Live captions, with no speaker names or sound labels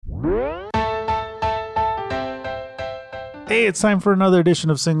Hey, it's time for another edition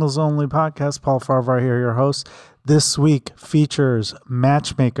of Singles Only Podcast. Paul Farahvar here, your host. This week features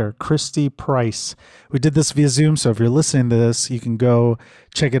Matchmaker, Kristi Price. We did this via Zoom, so if you're listening to this, you can go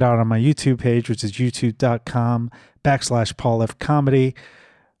check it out on my YouTube page, which is youtube.com/Paul F Comedy.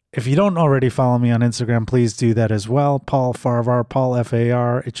 If you don't already follow me on Instagram, please do that as well. Paul Farahvar, Paul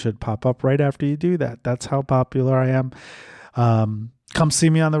F-A-R. It should pop up right after you do that. That's how popular I am. Come see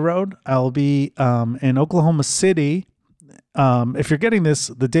me on the road. I'll be in Oklahoma City. If you're getting this,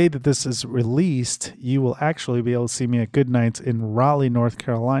 the day that this is released, you will actually be able to see me at Good Nights in Raleigh, North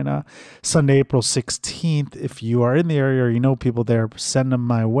Carolina, Sunday, April 16th. If you are in the area or you know people there, send them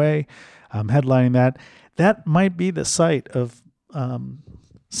my way. I'm headlining that. That might be the site of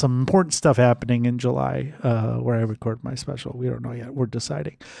some important stuff happening in July where I record my special. We don't know yet. We're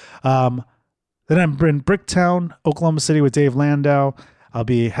deciding. Then I'm in Bricktown, Oklahoma City with Dave Landau. I'll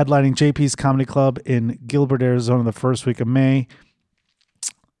be headlining JP's Comedy Club in Gilbert, Arizona, the first week of May.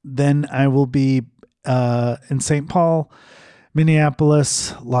 Then I will be in St. Paul,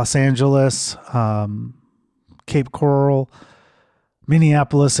 Minneapolis, Los Angeles, Cape Coral,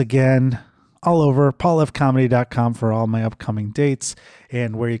 Minneapolis again, all over. paulfcomedy.com for all my upcoming dates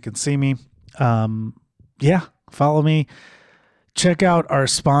and where you can see me. Follow me. Check out our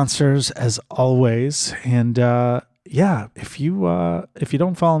sponsors as always. And if you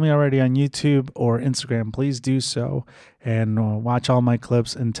don't follow me already on YouTube or Instagram, please do so and watch all my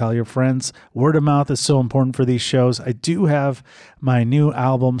clips and tell your friends. Word of mouth is so important for these shows. I do have my new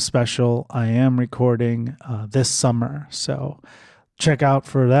album special I am recording this summer. So check out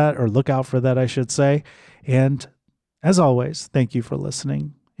for that, or look out for that, I should say. And as always, thank you for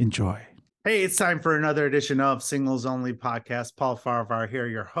listening. Enjoy. Hey, it's time for another edition of Singles Only Podcast. Paul Farahvar here,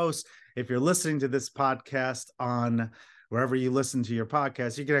 your host. If you're listening to this podcast on wherever you listen to your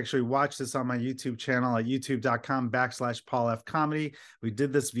podcast, you can actually watch this on my YouTube channel at youtube.com/Paul F Comedy. We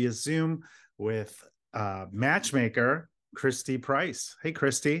did this via Zoom with Matchmaker, Kristi Price. Hey,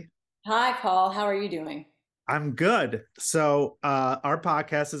 Kristi. Hi, Paul. How are you doing? I'm good. So our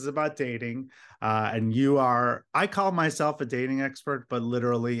podcast is about dating. And I call myself a dating expert, but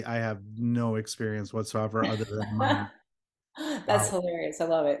literally I have no experience whatsoever other than mine. That's hilarious. I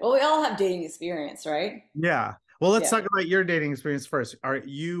love it. Well, we all have dating experience, right? Yeah. Well, let's talk about your dating experience first.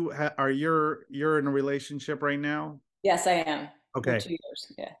 You're in a relationship right now? Yes, I am. Okay. For 2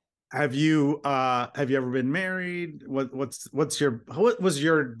 years. Yeah. Have you ever been married? What was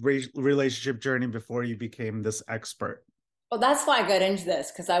your relationship journey before you became this expert? Well, that's why I got into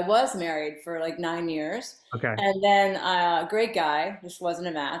this, because I was married for like 9 years. Okay. And then great guy, just wasn't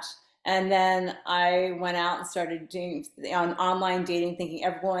a match. And then I went out and started doing on online dating, thinking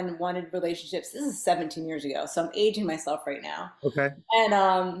everyone wanted relationships. This is 17 years ago, so I'm aging myself right now. Okay. And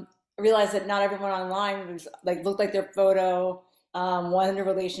I realized that not everyone online was looked like their photo, wanted a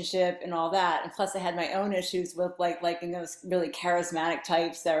relationship and all that. And plus, I had my own issues with liking those really charismatic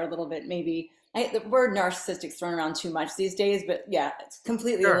types that are a little bit the word narcissistic thrown around too much these days, but yeah, it's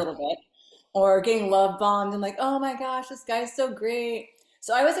completely Sure. a little bit. Or getting love bombed and oh my gosh, this guy's so great.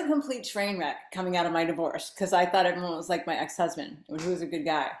 So I was a complete train wreck coming out of my divorce because I thought everyone was like my ex-husband, who was a good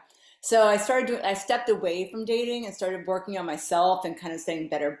guy. So I stepped away from dating and started working on myself and kind of setting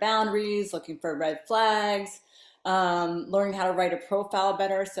better boundaries, looking for red flags, learning how to write a profile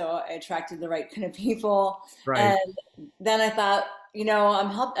better. So I attracted the right kind of people. Right. And then I thought,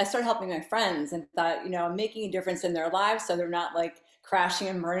 I started helping my friends and thought, I'm making a difference in their lives so they're not crashing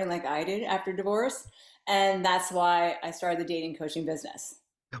and burning like I did after divorce. And that's why I started the dating coaching business.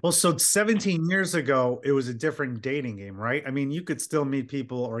 Well, so 17 years ago, it was a different dating game, right? I mean, you could still meet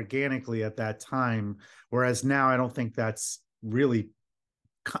people organically at that time, whereas now I don't think that's really,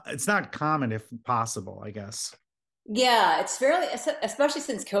 it's not common if possible, I guess. Yeah, it's fairly, especially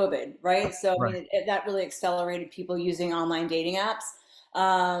since COVID, right? So I Right. mean, that really accelerated people using online dating apps.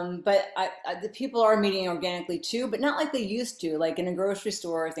 The people are meeting organically too, but not like they used to, like in a grocery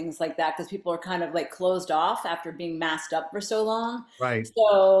store or things like that, because people are kind of closed off after being masked up for so long. Right.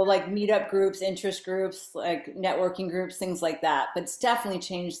 So meetup groups, interest groups, networking groups, things like that. But it's definitely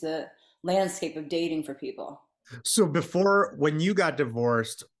changed the landscape of dating for people. So when you got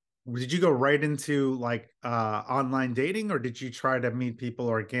divorced, did you go right into online dating, or did you try to meet people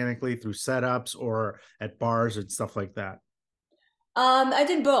organically through setups or at bars and stuff like that? I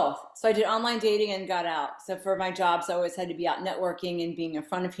did both. So I did online dating and got out. So for my jobs, I always had to be out networking and being in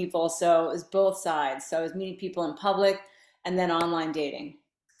front of people. So it was both sides. So I was meeting people in public and then online dating.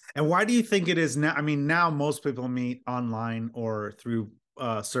 And why do you think it is now? I mean, now most people meet online or through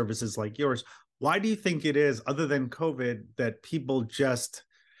services like yours. Why do you think it is, other than COVID, that people just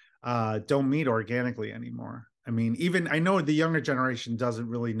don't meet organically anymore? I mean, even I know the younger generation doesn't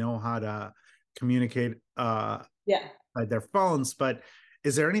really know how to communicate Yeah. by their phones, but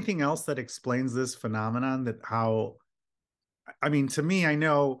is there anything else that explains this phenomenon that how I mean, to me, I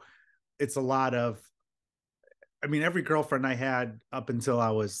know it's a lot of I mean, every girlfriend I had up until I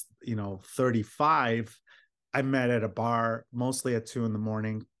was, 35, I met at a bar, mostly at 2 in the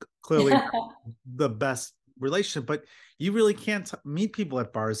morning. Clearly the best relationship, but you really can't meet people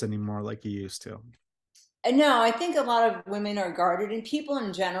at bars anymore like you used to. And no, I think a lot of women are guarded, and people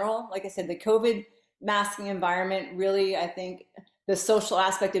in general. Like I said, the COVID masking environment really, I think the social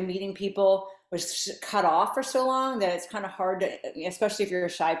aspect of meeting people was cut off for so long that it's kind of hard to, especially if you're a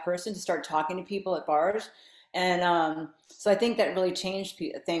shy person, to start talking to people at bars. And so I think that really changed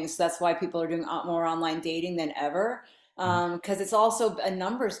things. So that's why people are doing more online dating than ever. Because it's also a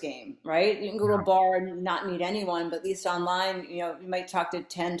numbers game, right? You can go to a Yeah. bar and not meet anyone, but at least online, you might talk to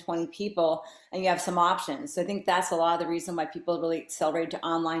 10, 20 people and you have some options. So I think that's a lot of the reason why people really accelerated to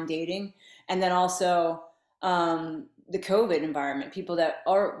online dating. And then also the COVID environment, people that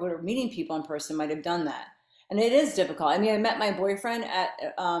were meeting people in person might have done that. And it is difficult. I mean, I met my boyfriend at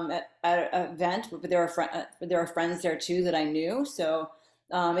an event, but there were friends there too that I knew. So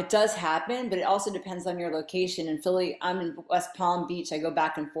it does happen, but it also depends on your location. In Philly, I'm in West Palm Beach. I go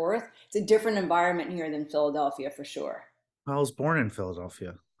back and forth. It's a different environment here than Philadelphia for sure. I was born in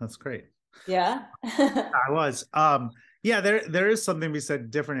Philadelphia. That's great. Yeah. I was. Yeah, there is something to be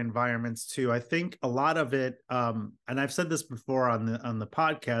said, different environments too. I think a lot of it, and I've said this before on the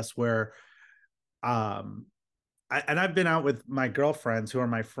podcast where um and I've been out with my girlfriends who are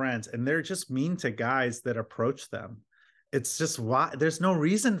my friends, and they're just mean to guys that approach them. It's just why there's no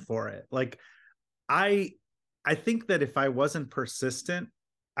reason for it. Like I I think that if I wasn't persistent,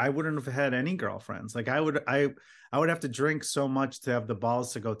 I wouldn't have had any girlfriends. Like I would have to drink so much to have the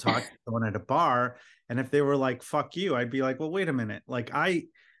balls to go talk to someone at a bar. And if they were like, fuck you, I'd be like, well, wait a minute. Like I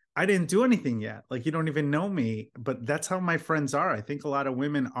didn't do anything yet. Like you don't even know me. But that's how my friends are. I think a lot of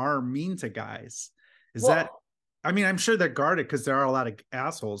women are mean to guys. Is that Well, I mean, I'm sure they're guarded because there are a lot of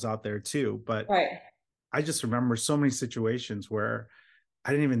assholes out there too. But right. I just remember so many situations where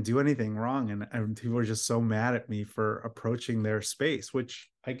I didn't even do anything wrong. And people were just so mad at me for approaching their space, which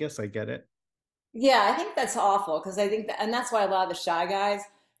I guess I get it. Yeah, I think that's awful because I think that, and that's why a lot of the shy guys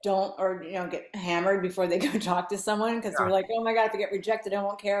don't, or get hammered before they go talk to someone because they're Yeah. like, oh my God, if I get rejected, I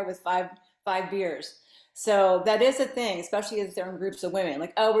won't care with five beers. So that is a thing, especially if they're in groups of women.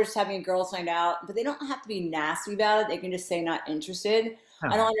 Like, oh, we're just having a girls' night out, but they don't have to be nasty about it. They can just say not interested. I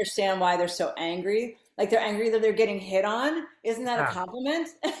Yeah. don't understand why they're so angry. Like they're angry that they're getting hit on. Isn't that a Yeah. compliment?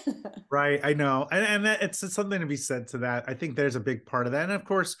 Right. I know. And that, it's something to be said to that. I think there's a big part of that. And of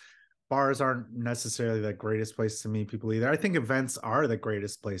course, bars aren't necessarily the greatest place to meet people either. I think events are the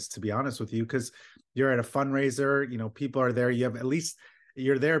greatest place, to be honest with you, because you're at a fundraiser, people are there. You have at least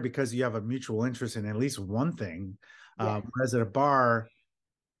you're there because you have a mutual interest in at least one thing. Yeah. Whereas at a bar,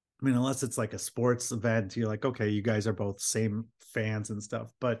 I mean, unless it's like a sports event, you're like, okay, you guys are both same fans and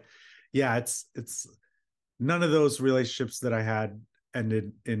stuff. But yeah, it's none of those relationships that I had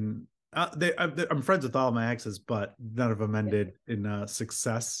ended in. I'm friends with all of my exes, but none of them ended in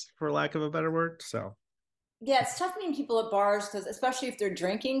success, for lack of a better word. So Yeah, it's tough meeting people at bars because, especially if they're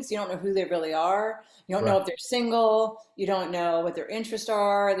drinking, so you don't know who they really are. You don't know right, if they're single. You don't know what their interests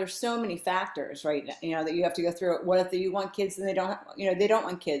are. There's so many factors, right? That you have to go through. What if you want kids and they don't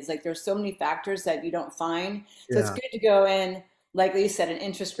want kids? Like there's so many factors that you don't find. So it's yeah, good to go in, like you said, an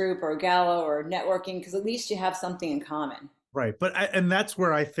interest group or a gala or networking because at least you have something in common. right. And that's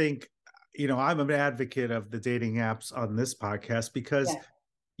where I think, I'm an advocate of the dating apps on this podcast because Yeah,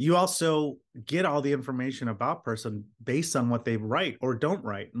 you also get all the information about person based on what they write or don't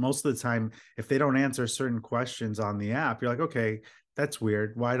write. Most of the time, if they don't answer certain questions on the app, you're like, okay, that's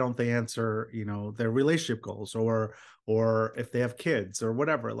weird. Why don't they answer, their relationship goals or if they have kids or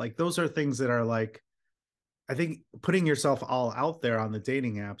whatever? Like those are things that are like, I think putting yourself all out there on the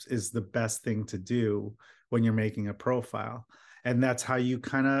dating apps is the best thing to do when you're making a profile. And that's how you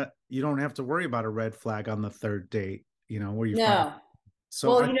don't have to worry about a red flag on the third date, where you find. no. So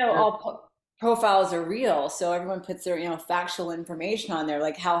Well, I all profiles are real, so everyone puts their, factual information on there,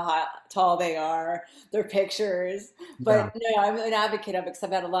 like how high, tall they are, their pictures. yeah. But no, I'm an advocate of it because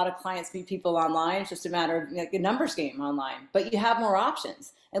I've had a lot of clients meet people online. It's just a matter of like a numbers game online, but you have more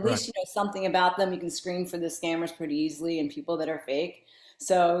options. At Right. least you know something about them. You can screen for the scammers pretty easily and people that are fake.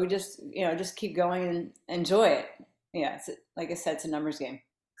 So we just keep going and enjoy it. Yeah, like I said, it's a numbers game.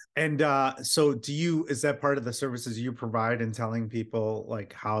 And so is that part of the services you provide in telling people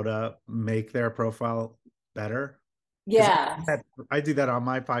like how to make their profile better? Because Yeah. I do that on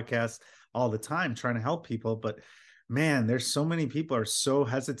my podcast all the time, trying to help people. But man, there's so many people are so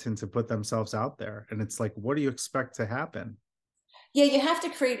hesitant to put themselves out there. And it's like, what do you expect to happen? Yeah, you have to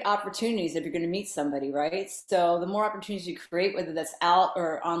create opportunities if you're going to meet somebody, right? So the more opportunities you create, whether that's out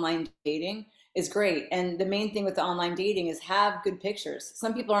or online dating, is great. And the main thing with the online dating is have good pictures.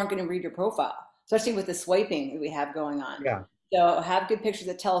 Some people aren't going to read your profile, especially with the swiping that we have going on. Yeah. So have good pictures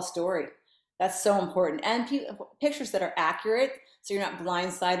that tell a story. That's so important. And pictures that are accurate, so you're not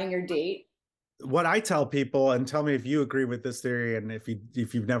blindsiding your date. What I tell people, and tell me if you agree with this theory, and if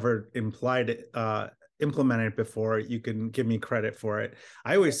you've never implemented it before, you can give me credit for it.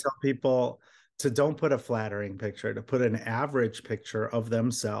 I always tell people to don't put a flattering picture, to put an average picture of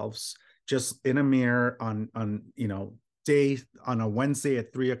themselves just in a mirror on day on a Wednesday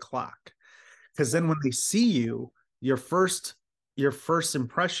at 3 o'clock. Because then when they see you, your first your first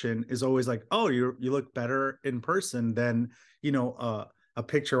impression is always like, oh, you look better in person than a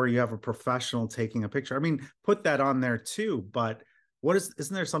picture where you have a professional taking a picture. I mean, put that on there too, but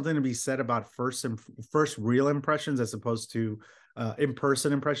isn't there something to be said about first real impressions as opposed to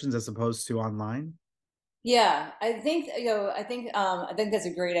in-person impressions as opposed to online? Yeah, I think I think that's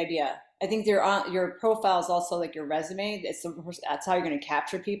a great idea. I think your profile is also like your resume. That's how you're going to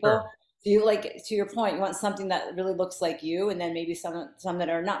capture people. Sure. So you like to your point, you want something that really looks like you, and then maybe some that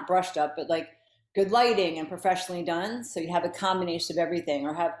are not brushed up, but like good lighting and professionally done. So you have a combination of everything,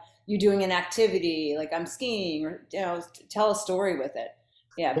 or have you doing an activity like I'm skiing, or tell a story with it.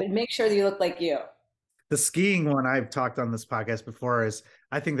 Yeah, but make sure that you look like you. The skiing one I've talked on this podcast before is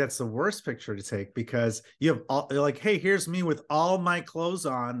I think that's the worst picture to take because you have all you're like, hey, here's me with all my clothes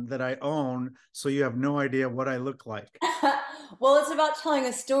on that I own, so you have no idea what I look like. Well, it's about telling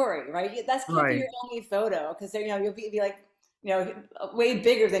a story, right? That can't be Right. your only photo because you'll be like way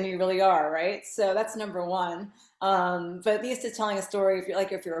bigger than you really are, right? So that's number one. But at least it's telling a story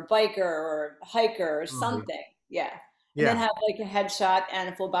if you're a biker or a hiker or Right. something, yeah. And then Yeah. have like a headshot and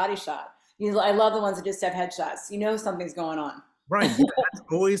a full body shot. I love the ones that just have headshots. You know something's going on. Right. Yeah, that's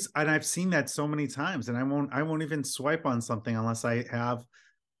always, and I've seen that so many times, and I won't even swipe on something unless I have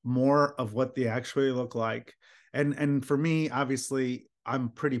more of what they actually look like. And for me, obviously, I'm a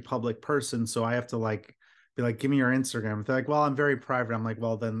pretty public person, so I have to like be like, give me your Instagram. If they're like, well, I'm very private. I'm like,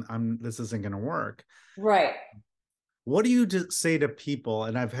 well, then this isn't gonna work. Right. What do you say to people?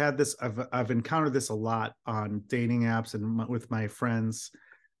 And I've encountered this a lot on dating apps and with my friends,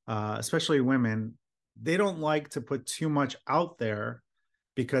 especially women. They don't like to put too much out there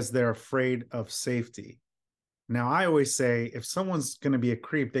because they're afraid of safety. Now, I always say if someone's going to be a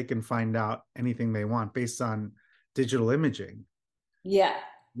creep, they can find out anything they want based on digital imaging. Yeah.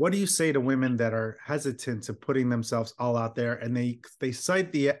 What do you say to women that are hesitant to putting themselves all out there, and they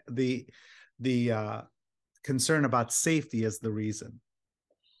cite the concern about safety as the reason?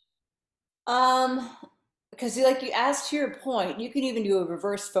 Um, because like you asked to your point, you can even do a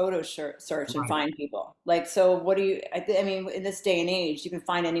reverse photo search and Right. find people. Like, so what do you, I mean, in this day and age, you can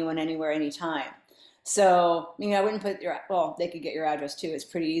find anyone, anywhere, anytime. So, I wouldn't put well, they could get your address too. It's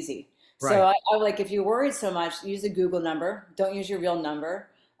pretty easy. So Right. I like, if you're worried so much, use a Google number. Don't use your real number.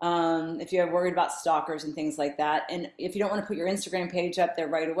 If you're worried about stalkers and things like that. And if you don't want to put your Instagram page up there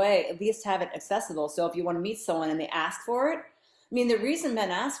right away, at least have it accessible. So if you want to meet someone and they ask for it, the reason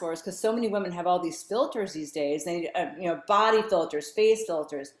men ask for it is because so many women have all these filters these days. They need, body filters, face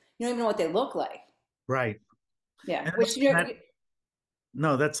filters. You don't even know what they look like. Right. Yeah, And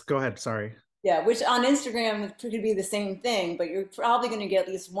no, that's go ahead. Sorry. which on Instagram could be the same thing, but you're probably going to get at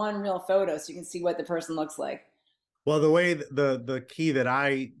least one real photo so you can see what the person looks like. Well, the way the key that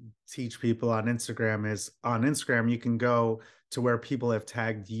I teach people on Instagram is on Instagram, you can go to where people have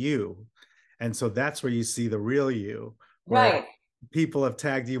tagged you. And so that's where you see the real you, where Right. people have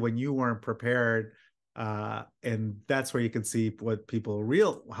tagged you when you weren't prepared. And that's where you can see what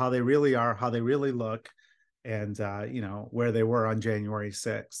how they really are, how they really look, and where they were on January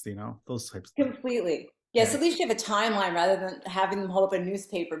 6th, those types of things. Completely. Yes, Yeah. at least you have a timeline rather than having them hold up a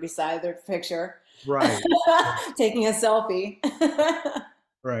newspaper beside their picture, Right. taking a selfie.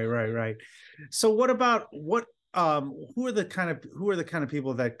 Right, right, right. So who are the kind of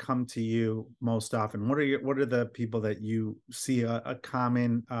people that come to you most often? What are the people that you see a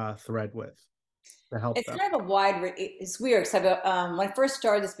common thread with to help It's them? kind of a it's weird because when I first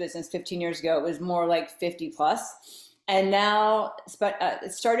started this business 15 years ago, it was more like 50 plus. And now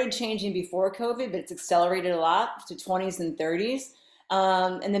it started changing before COVID, but it's accelerated a lot to 20s and 30s.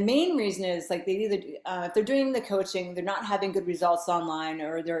 And the main reason is like if they're doing the coaching, they're not having good results online,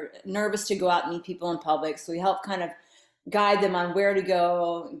 or they're nervous to go out and meet people in public. So we help kind of guide them on where to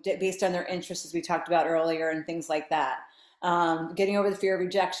go based on their interests, as we talked about earlier, and things like that. Getting over the fear of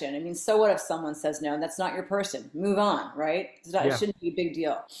rejection. I mean, so what if someone says no? That's not your person. Move on, right? It Yeah. shouldn't be a big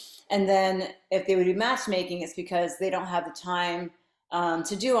deal. And then if they would do matchmaking, it's because they don't have the time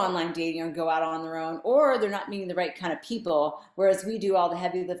to do online dating or go out on their own, or they're not meeting the right kind of people. Whereas we do all the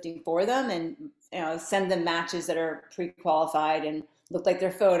heavy lifting for them and send them matches that are pre-qualified and look like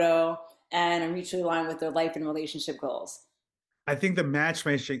their photo and are mutually aligned with their life and relationship goals. I think the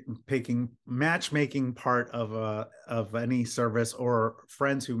matchmaking part of any service or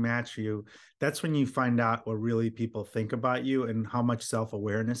friends who match you, that's when you find out what really people think about you and how much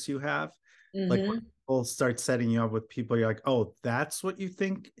self-awareness you have. Like when Hmm. people start setting you up with people, you're like, oh, that's what you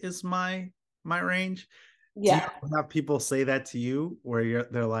think is my range. Do you Yeah. have people say that to you where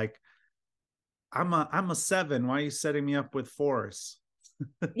they're like, I'm a seven. Why are you setting me up with fours?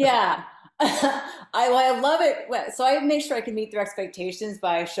 Yeah. I love it. So I make sure I can meet their expectations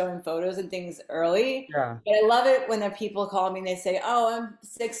by showing photos and things early. Yeah. But I love it when the people call me and they say, "Oh, I'm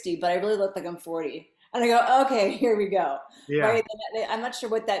 60, but I really look like I'm 40." And I go, "Okay, here we go." Yeah. Right? I'm not sure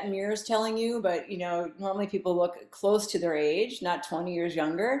what that mirror is telling you, but normally people look close to their age, not 20 years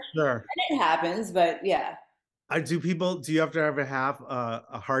younger. Sure. And it happens, but yeah. Do you have to ever have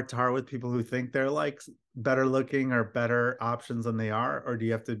a heart to heart with people who think they're like better looking or better options than they are? Or do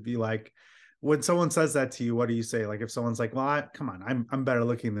you have to be like, when someone says that to you, what do you say? Like if someone's like, well, come on, I'm better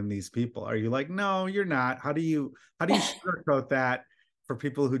looking than these people. Are you like, no, you're not? How do you sugarcoat that for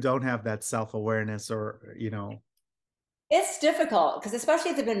people who don't have that self-awareness or. It's difficult because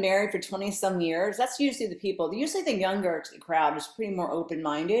especially if they've been married for 20 some years, that's usually the people. Usually the younger crowd is pretty more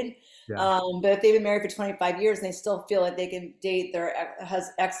open-minded. Yeah. But if they've been married for 25 years and they still feel like they can date their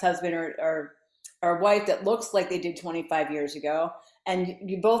ex-husband or wife that looks like they did 25 years ago, and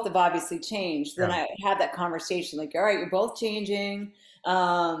you both have obviously changed, then Yeah. I have that conversation like, all right, you're both changing,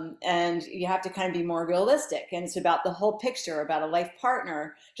 and you have to kind of be more realistic. And it's about the whole picture, about a life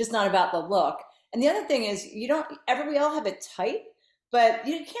partner, just not about the look. And the other thing is, you don't ever, we all have a type, but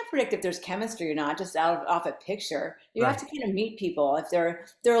you can't predict if there's chemistry or not just off a picture. You have Right. to kind of meet people if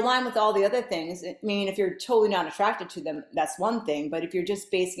they're aligned with all the other things. I mean, if you're totally not attracted to them, that's one thing. But if you're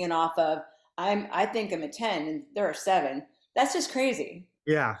just basing it off of I think I'm a 10 and they're a 7, that's just crazy.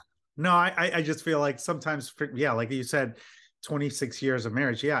 Yeah. No, I just feel like sometimes, yeah, like you said, 26 years of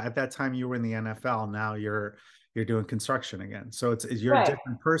marriage. Yeah, at that time you were in the NFL. Now you're doing construction again. So you're a Right.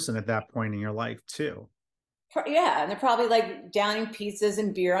 different person at that point in your life too. Yeah, and they're probably like downing pizzas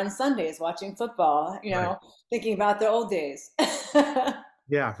and beer on Sundays, watching football, Right. thinking about the old days.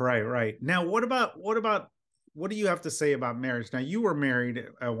 Yeah, right, right. Now, what do you have to say about marriage? Now, you were married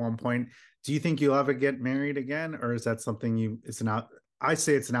at one point. Do you think you'll ever get married again, or is that something it's an out? I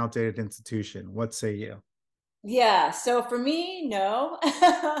say it's an outdated institution. What say you? Yeah, so for me, no.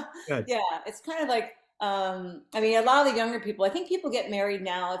 Good. Yeah, it's kind of like, I mean, a lot of the younger people, I think people get married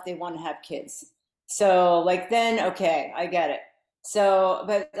now if they want to have kids. So, like, then, okay, I get it. So,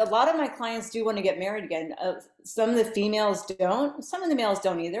 but a lot of my clients do want to get married again. Some of the females don't, some of the males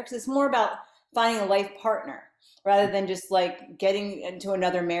don't either, because it's more about finding a life partner rather than just like getting into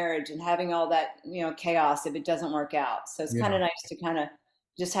another marriage and having all that, chaos if it doesn't work out. So, it's kind Yeah. of nice to kind of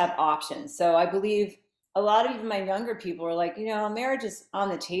just have options. So, I believe a lot of even my younger people are like, marriage is on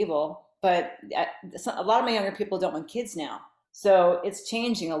the table, but a lot of my younger people don't want kids now. So it's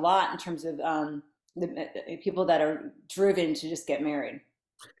changing a lot in terms of the people that are driven to just get married.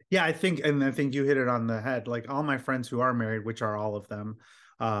 Yeah, I think you hit it on the head. Like all my friends who are married, which are all of them,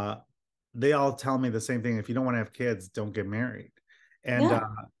 uh, they all tell me the same thing. If you don't want to have kids, don't get married. And Yeah.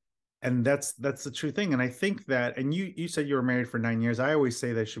 that's the true thing. And I think that, and you said you were married for 9 years. I always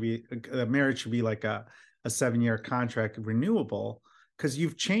say that should be a marriage should be like a 7 year contract renewable, because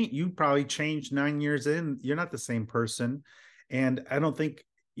you probably changed 9 years in. You're not the same person. And I don't think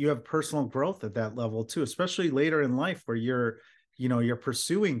you have personal growth at that level too, especially later in life where you're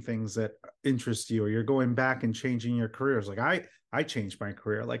pursuing things that interest you, or you're going back and changing your careers. Like I changed my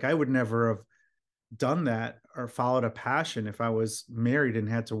career. Like I would never have done that or followed a passion if I was married and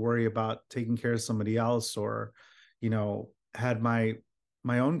had to worry about taking care of somebody else, or had my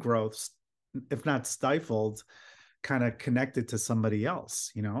own growth, if not stifled, kind of connected to somebody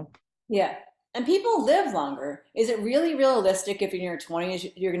else. Yeah. And people live longer. Is it really realistic if in your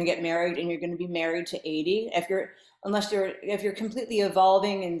 20s you're going to get married and you're going to be married to 80? If you're completely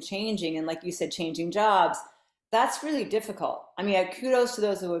evolving and changing and like you said changing jobs, that's really difficult. I mean, kudos to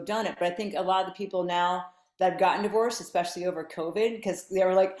those who have done it, but I think a lot of the people now that have gotten divorced, especially over COVID, because they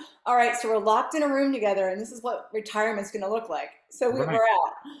were like, all right, so we're locked in a room together and this is what retirement's going to look like. So Right. we're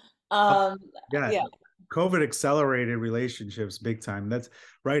out. Oh, Um, yeah. yeah. COVID accelerated relationships big time. That's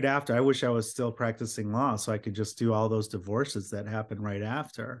right after. I wish I was still practicing law so I could just do all those divorces that happen right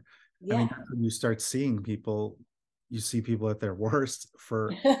after. I mean, Yeah, that's when you start seeing people, you see people at their worst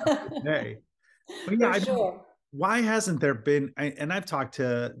for a day. But yeah, for sure. why hasn't there been, and I've talked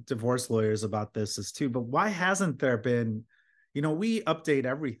to divorce lawyers about this as too, but why hasn't there been, we update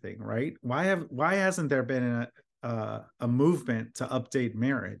everything, right? Why hasn't there been a movement to update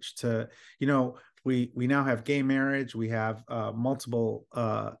marriage to, we now have gay marriage, we have multiple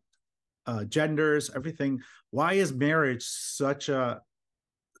genders, everything. Why is marriage such a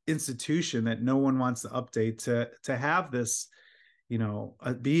institution that no one wants to update to have this,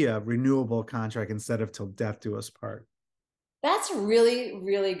 be a renewable contract instead of till death do us part? That's a really,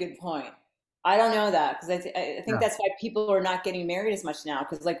 really good point. I don't know that because I think Yeah. that's why people are not getting married as much now.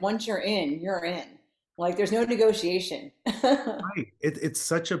 Because like once you're in, you're in. Like there's no negotiation. Right. It's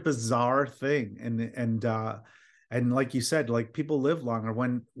such a bizarre thing. And like you said, like people live longer.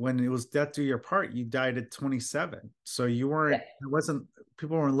 When it was death do your part, you died at 27. So you weren't, Yeah, it wasn't,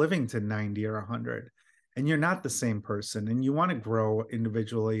 people weren't living to 90 or 100. And you're not the same person. And you want to grow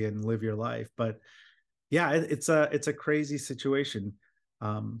individually and live your life. But yeah, it's a crazy situation.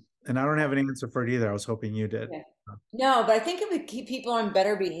 And I don't have an answer for it either. I was hoping you did. yeah. No, but I think it would keep people on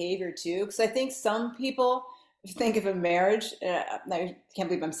better behavior too. Because I think some people think of a marriage. I can't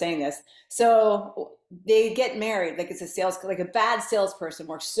believe I'm saying this. So they get married like it's a like a bad salesperson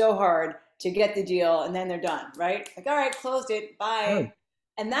works so hard to get the deal, and then they're done, right? Like, all right, closed it, Right. bye.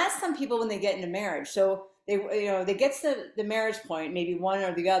 And that's some people when they get into marriage. So they get to the marriage point, maybe one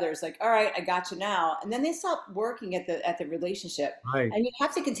or the other is like, all right, I got you now, and then they stop working at the relationship. Right. And you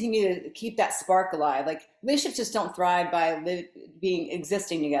have to continue to keep that spark alive. Like relationships just don't thrive by being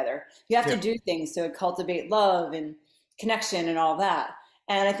existing together. You have Yeah. to do things to cultivate love and connection and all that.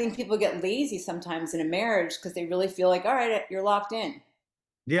 And I think people get lazy sometimes in a marriage because they really feel like, all right, you're locked in,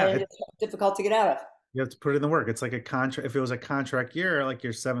 Yeah. and it's difficult to get out of. You have to put in the work. It's like a contract. If it was a contract year, like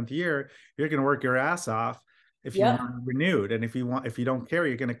your seventh year, you're going to work your ass off if you Yep. want it renewed. And if you don't care,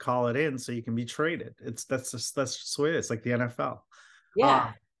 you're going to call it in so you can be traded. That's just the way it is, like the NFL. Uh,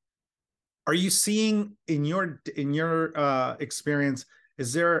 Yeah. are you seeing in your experience,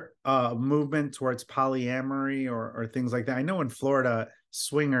 is there a movement towards polyamory or things like that? I know in Florida,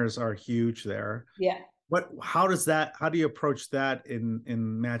 swingers are huge there. Yeah. How do you approach that in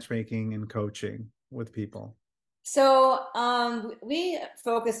matchmaking and coaching with people? So we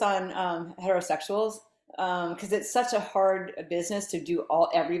focus on heterosexuals because it's such a hard business to do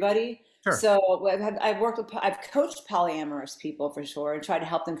everybody. Sure. So I've coached polyamorous people for sure and tried to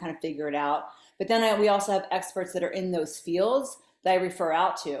help them kind of figure it out. But then we also have experts that are in those fields that I refer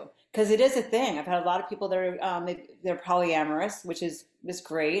out to because it is a thing. I've had a lot of people that are they're polyamorous, which is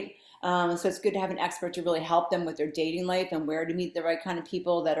great. So it's good to have an expert to really help them with their dating life and where to meet the right kind of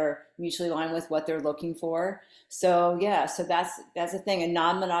people that are mutually aligned with what they're looking for. So yeah, so that's the thing, and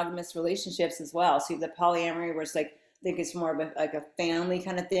non-monogamous relationships as well. So the polyamory, where it's like I think it's more of like a family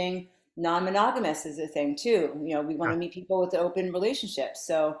kind of thing. Non-monogamous is a thing too. We want Yeah. to meet people with open relationships.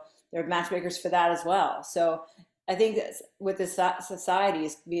 So there are matchmakers for that as well. So I think that with the society,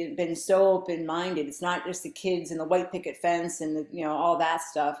 it's been so open-minded. It's not just the kids and the white picket fence and all that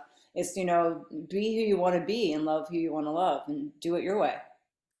stuff. It's be who you want to be and love who you want to love and do it your way.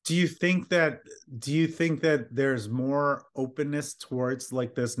 Do you think that do you think that there's more openness towards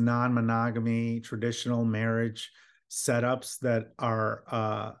like this non-monogamy traditional marriage setups that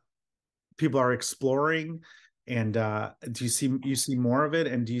are people are exploring? And do you see more of it?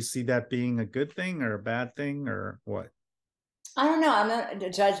 And do you see that being a good thing or a bad thing or what? I don't know. I'm not a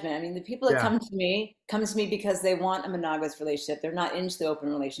judgment. I mean, the people that Yeah, come to me because they want a monogamous relationship. They're not into the open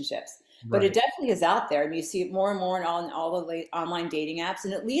relationships. But it right, definitely is out there. I mean, you see it more and more on all the online dating apps,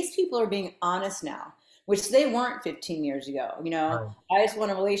 and at least people are being honest now, which they weren't 15 years ago. right. I just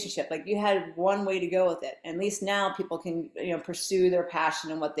want a relationship. Like you had one way to go with it. At least now people can, pursue their passion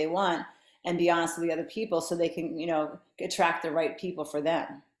and what they want and be honest with the other people so they can, attract the right people for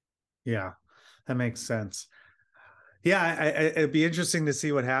them. Yeah, that makes sense. Yeah, it'd be interesting to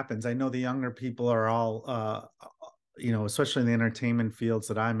see what happens. I know the younger people are all, especially in the entertainment fields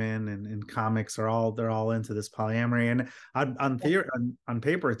that I'm in and comics they're all into this polyamory. And on theory, on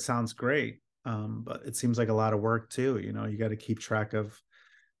paper, it sounds great. But it seems like a lot of work too. You got to keep track of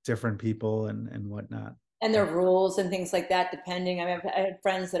different people and whatnot. And their rules and things like that, depending. I mean, I had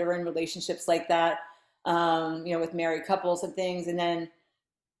friends that are in relationships like that, with married couples and things. And then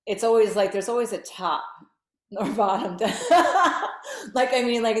it's always like there's always a top or bottom. Like, I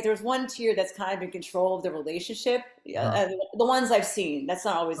mean, like there's one tier that's kind of in control of the relationship. Yeah, Uh, the ones I've seen, that's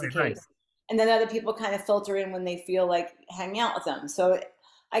not always the right, right. case. and then other people kind of filter in when they feel like hanging out with them. So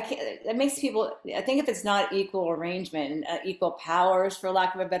I can't. It makes people. I think if it's not equal arrangement and equal powers, for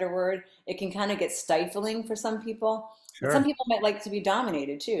lack of a better word, it can kind of get stifling for some people. But some Sure. people might like to be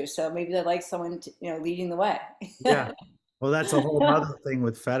dominated too. So maybe they like someone leading the way. Yeah. Well, that's a whole other thing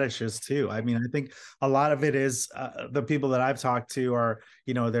with fetishes too. I mean, I think a lot of it is the people that I've talked to are,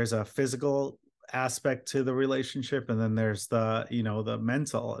 there's a physical aspect to the relationship, and then there's the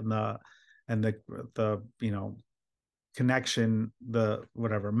mental and the connection, the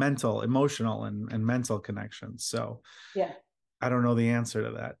whatever mental, emotional, and mental connections. So Yeah. I don't know the answer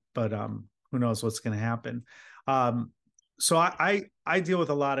to that, but who knows what's going to happen. Um, so I deal with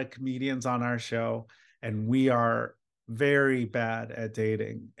a lot of comedians on our show, and we are very bad at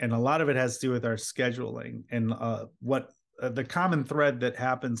dating, and a lot of it has to do with our scheduling. And what the common thread that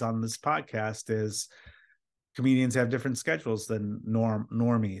happens on this podcast is comedians have different schedules than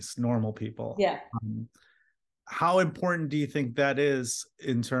normal people. Yeah. How important do you think that is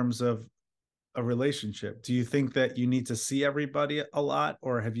in terms of a relationship? Do you think that you need to see everybody a lot,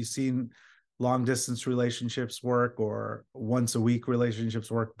 or have you seen long distance relationships work, or once a week relationships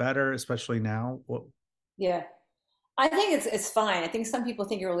work better, especially now? What? Yeah. I think it's fine. I think some people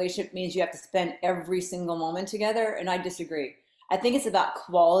think a relationship means you have to spend every single moment together, and I disagree. I think it's about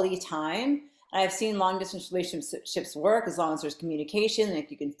quality time. And I've seen long distance relationships work as long as there's communication, and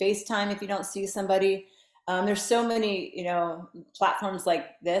if you can FaceTime if you don't see somebody. There's so many, platforms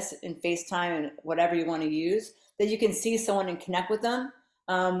like this and FaceTime and whatever you want to use that you can see someone and connect with them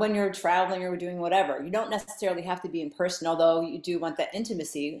when you're traveling or doing whatever. You don't necessarily have to be in person, although you do want that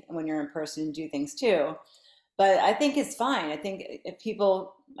intimacy when you're in person and do things too. But I think it's fine. I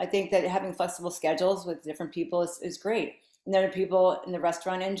think that having flexible schedules with different people is great. And there are people in the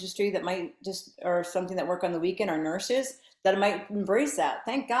restaurant industry that might just, or something that work on the weekend, or nurses that might embrace that.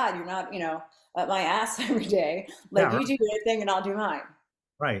 Thank God you're not, at my ass every day. Like Yeah, you do your thing and I'll do mine.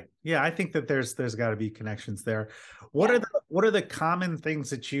 right. Yeah, I think that there's got to be connections there. What are Yeah. the common things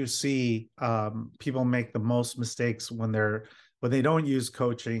that you see people make the most mistakes when they don't use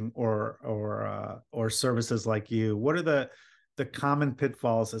coaching or services like you? What are the common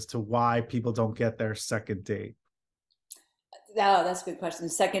pitfalls as to why people don't get their second date? Oh, that's a good question.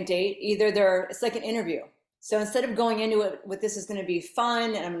 Second date, it's like an interview. So instead of going into it with this is going to be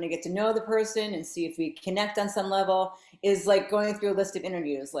fun and I'm going to get to know the person and see if we connect on some level, is like going through a list of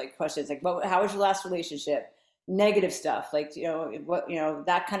interviews, like questions like, how was your last relationship? Negative stuff, like,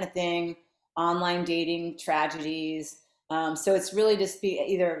 that kind of thing, online dating, tragedies. So it's really just be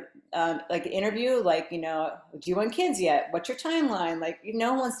either like an interview, like, do you want kids yet? What's your timeline? Like,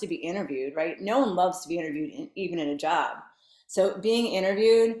 no one wants to be interviewed, right? No one loves to be interviewed, even in a job. So being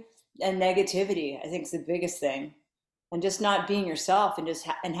interviewed and negativity, I think, is the biggest thing, and just not being yourself and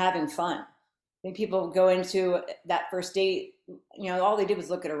and having fun. I think people go into that first date, all they did was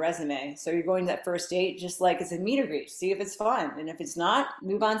look at a resume. So you're going to that first date just like it's a meet or greet, see if it's fun, and if it's not,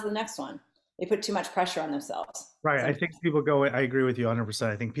 move on to the next one. They put too much pressure on themselves. Right. I So think people go in, I agree with you 100%.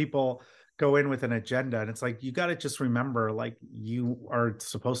 I think people go in with an agenda, and it's like you got to just remember, like, you are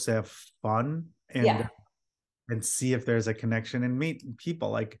supposed to have fun yeah, and see if there's a connection and meet people,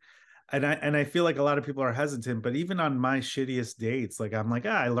 like, and I feel like a lot of people are hesitant, but even on my shittiest dates, like, I'm like,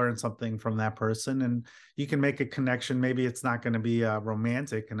 I learned something from that person, and you can make a connection. Maybe it's not going to be a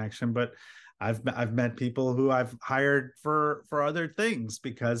romantic connection, but I've met people who I've hired for other things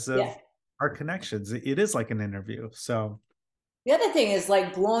because of yeah. our connections. It is like an interview. So The other thing is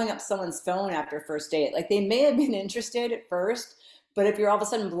like blowing up someone's phone after a first date. Like they may have been interested at first, but if you're all of a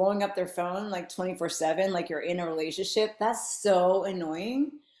sudden blowing up their phone like 24/7, like you're in a relationship, that's so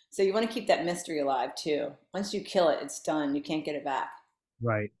annoying. So you want to keep that mystery alive too. Once you kill it, it's done. You can't get it back.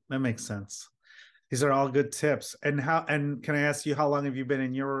 right, that makes sense. These are all good tips. And can I ask you, how long have you been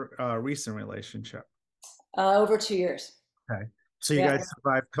in your recent relationship? Over 2 years. Okay. So you Yeah. guys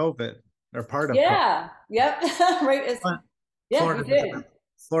survived COVID, or part of COVID. Yeah. Yep. Right. Yeah, we Florida did.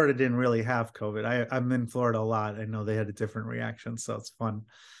 Florida didn't really have COVID. I'm in Florida a lot. I know they had a different reaction, so it's fun.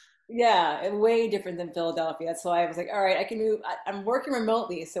 Yeah, way different than Philadelphia. That's why I was like, all right, I can move. I'm working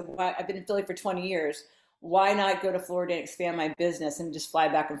remotely, so I've been in Philly for 20 years. Why not go to Florida and expand my business and just fly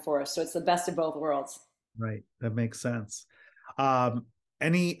back and forth? So it's the best of both worlds. Right. That makes sense. Um,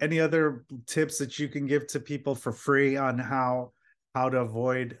 any other tips that you can give to people for free on how to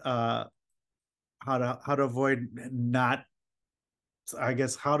avoid how to avoid not I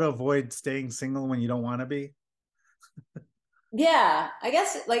guess how to avoid staying single when you don't want to be? Yeah, I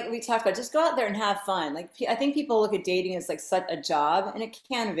guess like we talked about, just go out there and have fun. Like I think people look at dating as like such a job, and it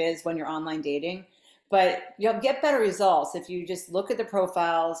kind of is when you're online dating. But you'll get better results if you just look at the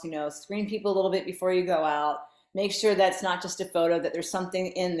profiles, screen people a little bit before you go out. Make sure that's not just a photo, that there's something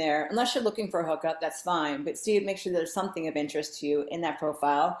in there. Unless you're looking for a hookup, that's fine. But make sure there's something of interest to you in that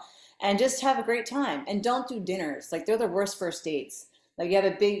profile, and just have a great time. And don't do dinners. Like, they're the worst first dates. Like, you have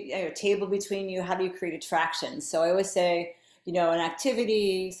a big table between you. How do you create attraction? So I always say, an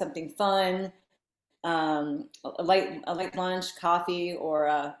activity, something fun, a light lunch, coffee, or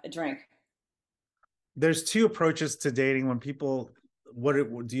a drink. There's two approaches to dating when people,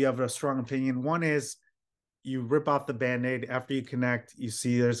 do you have a strong opinion? One is you rip off the Band-Aid after you connect, you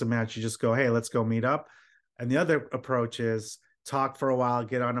see there's a match, you just go, hey, let's go meet up. And the other approach is talk for a while,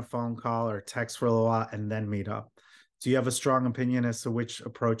 get on a phone call or text for a little while, and then meet up. Do you have a strong opinion as to which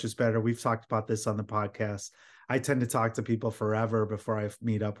approach is better? We've talked about this on the podcast. I tend to talk to people forever before I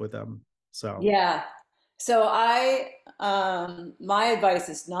meet up with them. So Yeah. So my advice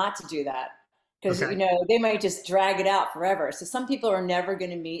is not to do that, because okay. they might just drag it out forever. So some people are never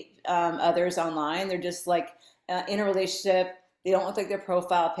going to meet others online. They're just like in a relationship. They don't look like their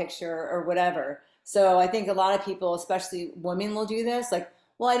profile picture or whatever. So I think a lot of people, especially women, will do this. Like,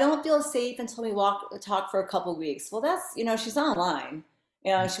 well, I don't feel safe until we talk for a couple weeks. Well, that's she's online.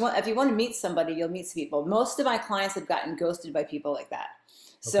 If you want to meet somebody, you'll meet some people. Most of my clients have gotten ghosted by people like that.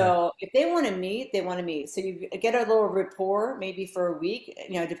 Okay. So if they want to meet, they want to meet. So you get a little rapport, maybe for a week,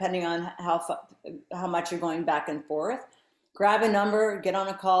 depending on how much you're going back and forth. Grab a number, get on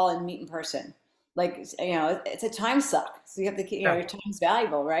a call, and meet in person. Like, it's a time suck. So you have to keep, Yeah, your time's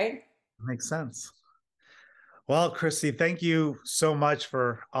valuable, right? makes sense. Well, Kristi, thank you so much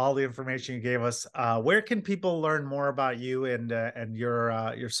for all the information you gave us. Where can people learn more about you and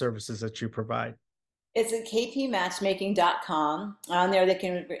your services that you provide? It's at kpmatchmaking.com. On there,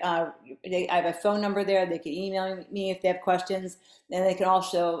 I have a phone number there. They can email me if they have questions, and they can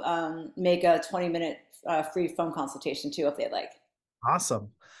also make a 20-minute free phone consultation too if they'd like.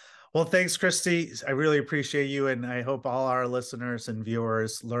 Awesome. Well, thanks, Kristi. I really appreciate you, and I hope all our listeners and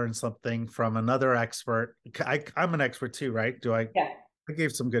viewers learn something from another expert. I'm an expert too, right? Yeah. I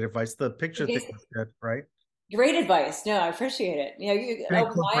gave some good advice. The picture thing was good, right? Great advice. No, I appreciate it. You Can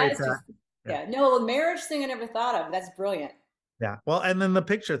open my incorporate eyes to, that. Yeah. yeah. No, the marriage thing I never thought of. That's brilliant. Yeah. Well, and then the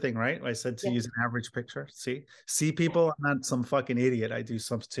picture thing, right? I said to Yeah. use an average picture. See people. I'm not some fucking idiot. I do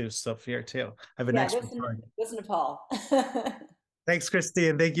some stuff here too. I have an Yeah. expert. Listen to Paul. Thanks, Kristi,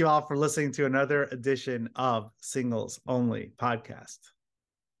 and thank you all for listening to another edition of Singles Only Podcast.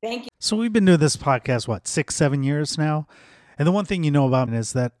 Thank you. So we've been doing this podcast, 6-7 years now? And the one thing you know about me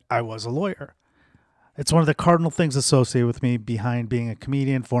is that I was a lawyer. It's one of the cardinal things associated with me behind being a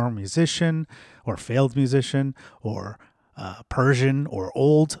comedian, former musician, or failed musician, or Persian, or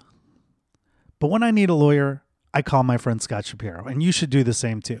old. But when I need a lawyer, I call my friend Scott Shapiro, and you should do the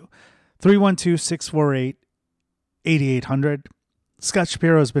same too. 312-648-8800. Scott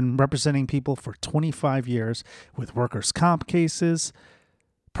Shapiro has been representing people for 25 years with workers' comp cases,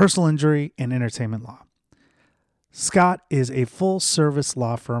 personal injury, and entertainment law. Scott is a full-service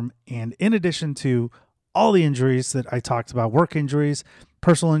law firm, and in addition to all the injuries that I talked about, work injuries,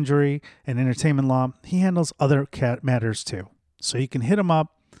 personal injury, and entertainment law, he handles other matters too. So you can hit him up,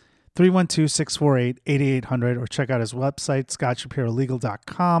 312-648-8800, or check out his website,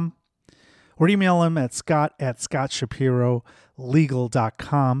 scottshapirolegal.com, or email him at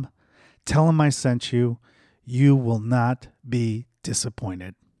scott@scottshapirolegal.com. Tell him I sent you. You will not be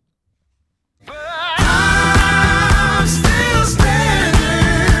disappointed.